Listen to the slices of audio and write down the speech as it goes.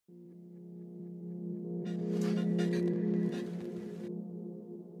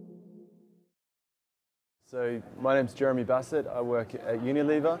So my name's Jeremy Basset. I work at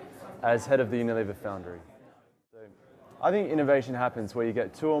Unilever as head of the Unilever Foundry. So I think innovation happens where you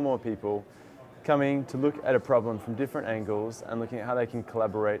get two or more people coming to look at a problem from different angles and looking at how they can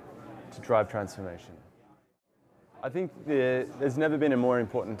collaborate to drive transformation. I think there's never been a more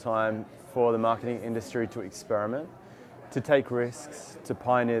important time for the marketing industry to experiment, to take risks, to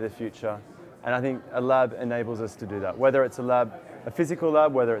pioneer the future. And I think a lab enables us to do that. Whether it's a lab, a physical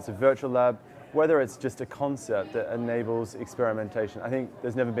lab, whether it's a virtual lab, whether it's just a concept that enables experimentation. I think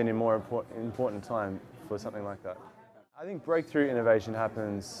there's never been a more important time for something like that. I think breakthrough innovation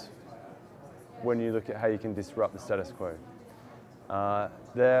happens when you look at how you can disrupt the status quo.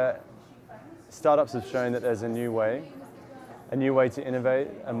 Startups have shown that there's a new way to innovate,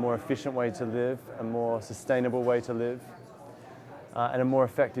 a more efficient way to live, a more sustainable way to live, and a more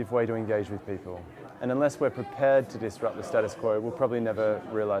effective way to engage with people. And unless we're prepared to disrupt the status quo, we'll probably never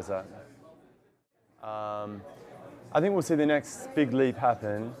realize that. I think we'll see the next big leap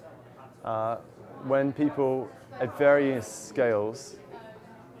happen when people at various scales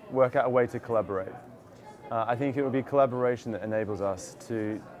work out a way to collaborate. I think it will be collaboration that enables us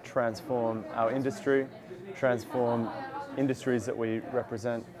to transform our industry, transform industries that we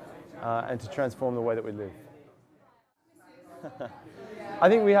represent, and to transform the way that we live. I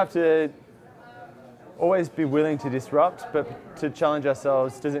think we have to always be willing to disrupt, but to challenge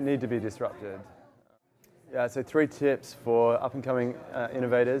ourselves, does it need to be disrupted? Yeah, so 3 tips for up-and-coming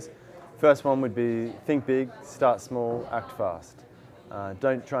innovators. First one would be think big, start small, act fast.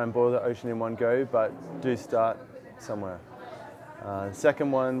 Don't try and boil the ocean in one go, but do start somewhere. The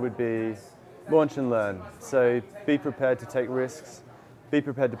second one would be launch and learn. So be prepared to take risks, be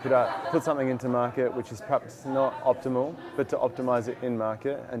prepared to put something into market which is perhaps not optimal, but to optimize it in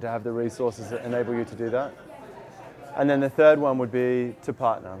market and to have the resources that enable you to do that. And then the third one would be to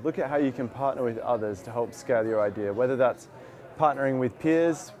partner. Look at how you can partner with others to help scale your idea, whether that's partnering with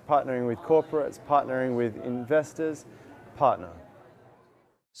peers, partnering with corporates, partnering with investors, partner.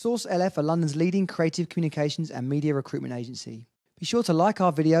 Source LF are London's leading creative communications and media recruitment agency. Be sure to like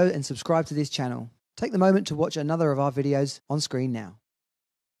our video and subscribe to this channel. Take the moment to watch another of our videos on screen now.